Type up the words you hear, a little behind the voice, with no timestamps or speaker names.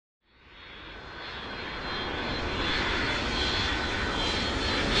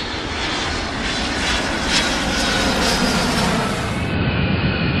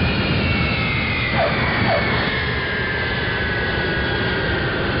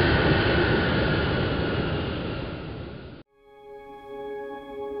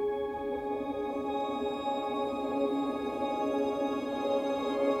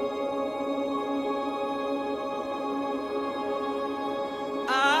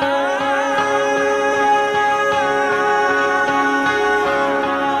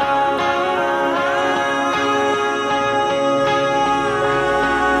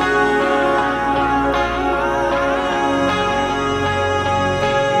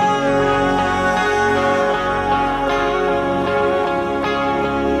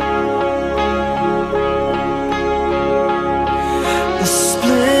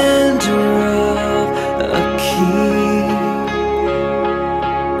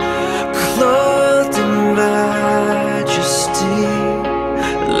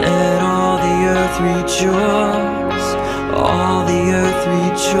rejoice, all the earth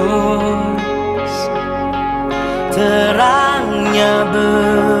rejoice. Terangnya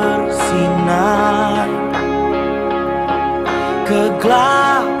bersinar,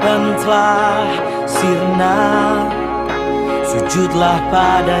 kegelapan telah sirna. Sujudlah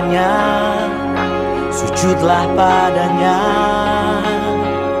padanya, sujudlah padanya.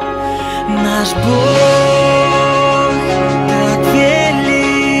 Наш Бог так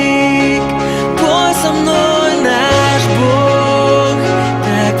велик, пой со мной, наш Бог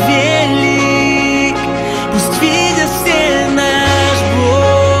так велик. Пусть видят все, наш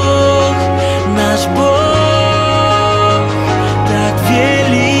Бог так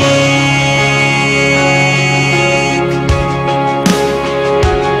велик.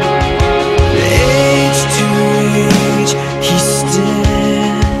 Age to age He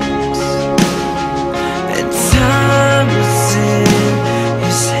stands, and time is in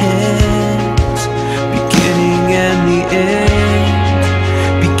His hands. Beginning and the end,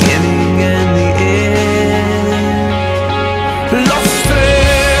 beginning and the end. Los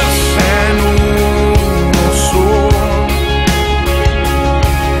tres en uno son,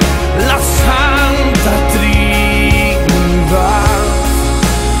 la Santa Trinidad,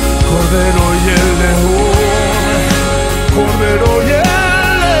 Cordero y el León, Cordero y el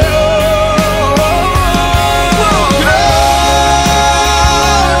León.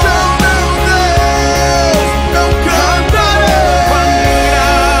 Eu cantaré,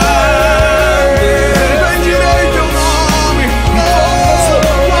 bendirei teu nome,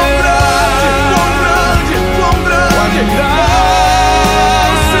 quão grande, quão grande,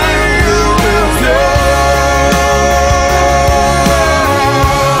 Senhor meu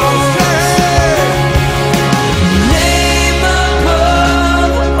Name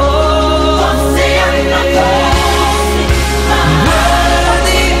above all,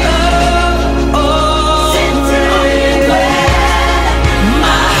 worthy of all praise.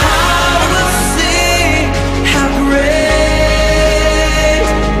 My heart will sing how great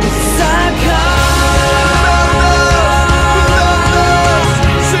is our God.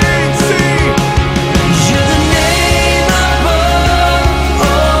 Sim, sim. You're the name above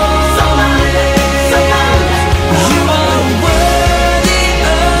all names. You are worthy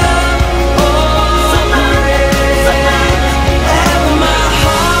of all praise. And my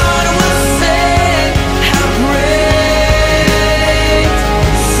heart will sing how great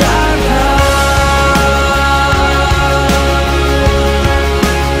is our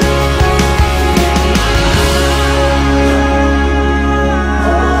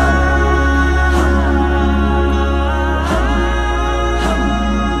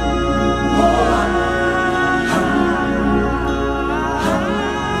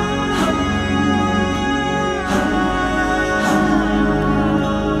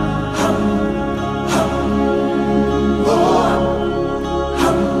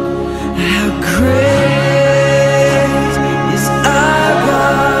How great is our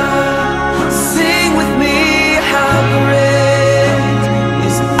God? Sing with me, how great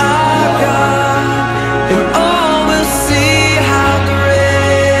is our God? And all will see how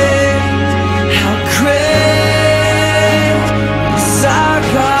great is our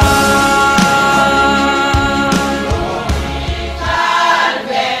God.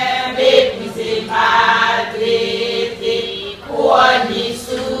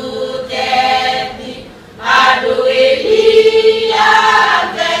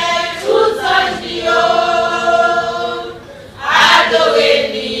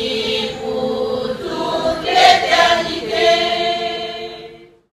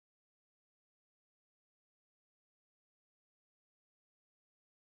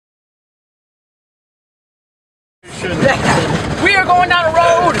 We are going down a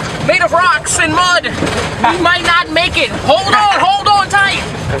road made of rocks and mud. We might not make it. Hold on tight.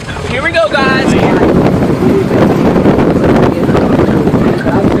 Here we go, guys.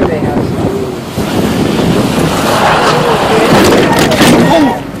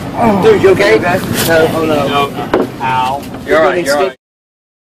 Dude, you okay? No, oh no. Ow. You're alright, you're alright.